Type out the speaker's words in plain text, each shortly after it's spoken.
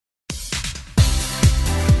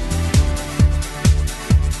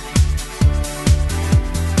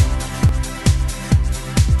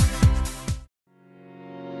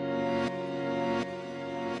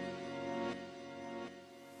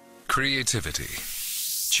Creativity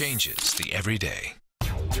changes the everyday.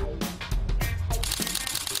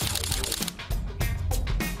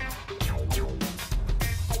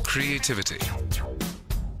 Creativity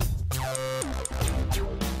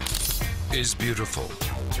is beautiful.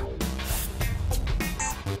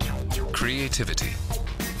 Creativity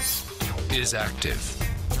is active.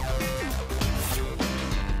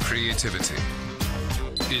 Creativity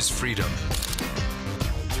is freedom.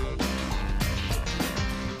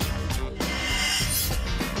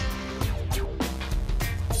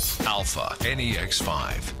 Alpha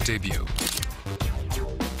NEX5 debut.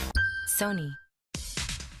 Sony.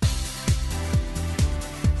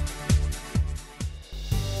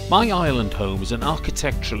 My Island Home is an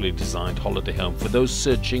architecturally designed holiday home for those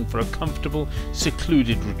searching for a comfortable,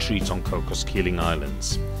 secluded retreat on Cocos Keeling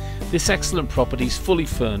Islands. This excellent property is fully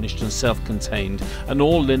furnished and self-contained, and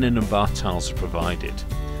all linen and bath towels are provided.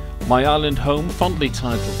 My Island Home, fondly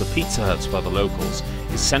titled the Pizza Hut by the locals,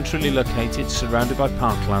 is centrally located, surrounded by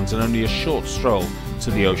parklands and only a short stroll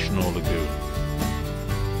to the ocean or lagoon.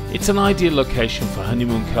 It's an ideal location for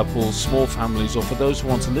honeymoon couples, small families, or for those who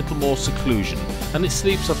want a little more seclusion, and it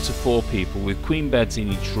sleeps up to 4 people with queen beds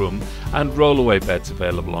in each room and rollaway beds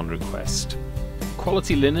available on request.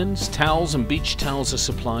 Quality linens, towels and beach towels are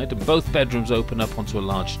supplied, and both bedrooms open up onto a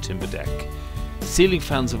large timber deck. Ceiling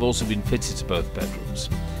fans have also been fitted to both bedrooms.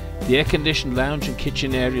 The air-conditioned lounge and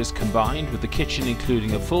kitchen areas combined, with the kitchen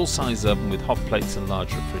including a full-size oven with hot plates and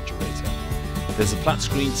large refrigerator. There's a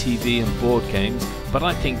flat-screen TV and board games, but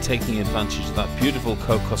I think taking advantage of that beautiful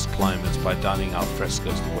Cocos climate by dining al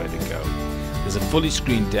fresco is the way to go. There's a fully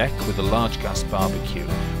screened deck with a large gas barbecue,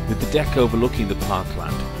 with the deck overlooking the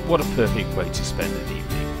parkland. What a perfect way to spend an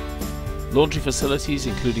evening. Laundry facilities,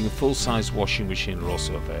 including a full-size washing machine, are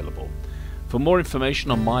also available. For more information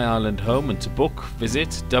on My Island Home and to book, visit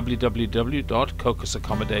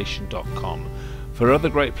www.cocosaccommodation.com. For other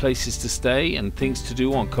great places to stay and things to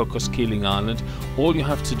do on Cocos Keeling Island, all you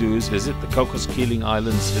have to do is visit the Cocos Keeling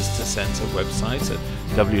Islands Visitor Centre website at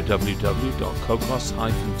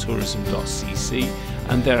www.cocos-tourism.cc,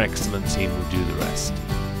 and their excellent team will do the rest.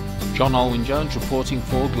 John Alwyn-Jones reporting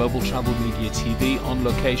for Global Travel Media TV on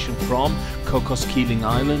location from Cocos Keeling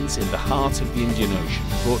Islands in the heart of the Indian Ocean,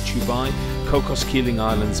 brought to you by Cocos Keeling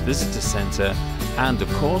Islands Visitor Centre and,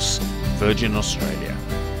 of course, Virgin Australia.